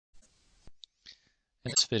In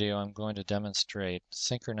this video, I'm going to demonstrate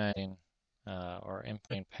synchronizing or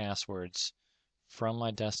inputting passwords from my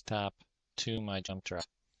desktop to my jump drive.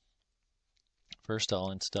 First, I'll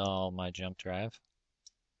install my jump drive.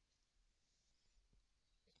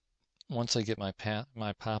 Once I get my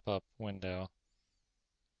pop-up window,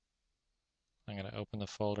 I'm going to open the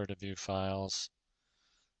folder to view files,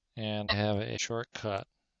 and I have a shortcut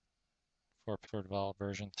for Password Vault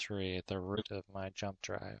version 3 at the root of my jump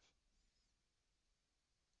drive.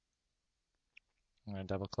 I'm going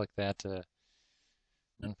to double-click that to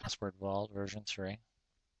run Password Vault version 3.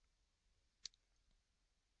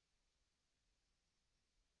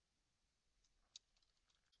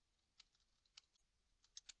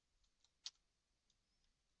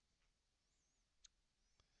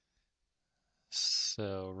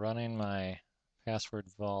 So running my Password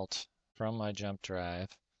Vault from my jump drive,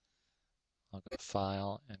 I'll go to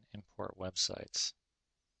File and Import Websites.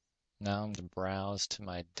 Now I'm going to browse to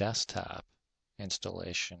my desktop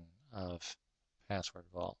installation of Password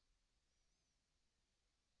Vault.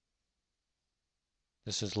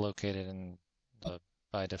 This is located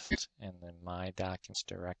by default in the My Documents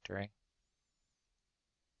directory,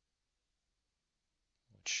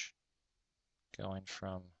 which going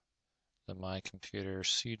from the My Computer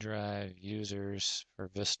C drive, Users for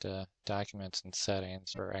Vista, Documents and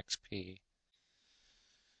Settings for XP.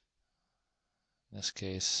 In this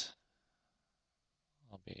case,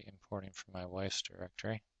 I'll be importing from my wife's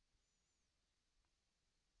directory.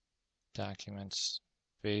 Documents,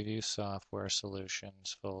 Bayview Software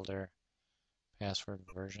Solutions folder, password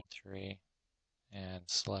version 3, and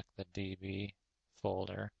select the DB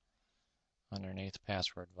folder underneath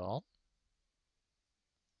Password Vault.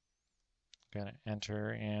 I'm going to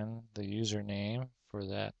enter in the username for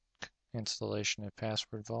that installation of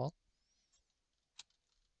Password Vault,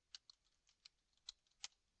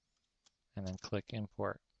 and then click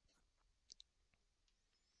Import.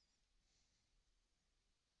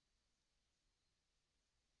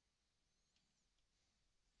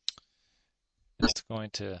 It's going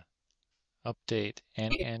to update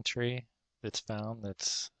any entry that's found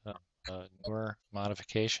that's a newer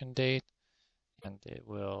modification date, and it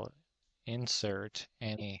will insert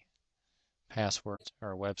any passwords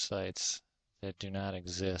or websites that do not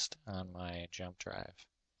exist on my jump drive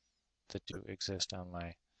that do exist on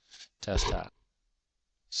my desktop.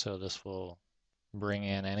 So this will bring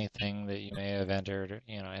in anything that you may have entered,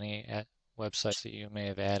 any websites that you may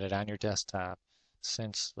have added on your desktop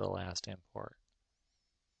since the last import,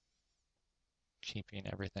 keeping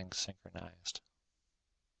everything synchronized.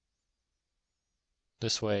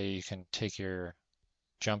 This way you can take your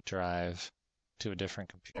jump drive to a different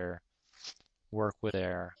computer, work with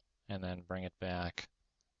there, and then bring it back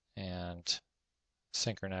and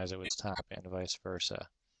synchronize it with top and vice versa.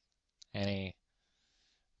 Any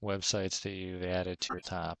websites that you've added to your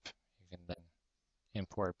top, you can then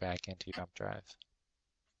import back into your jump drive.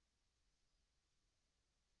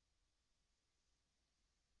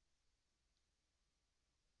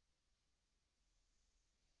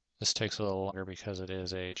 This takes a little longer because it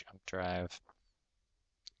is a jump drive,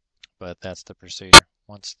 but that's the procedure.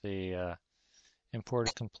 Once the import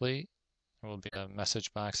is complete, there will be a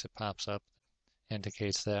message box that pops up that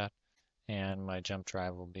indicates that, and my jump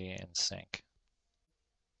drive will be in sync.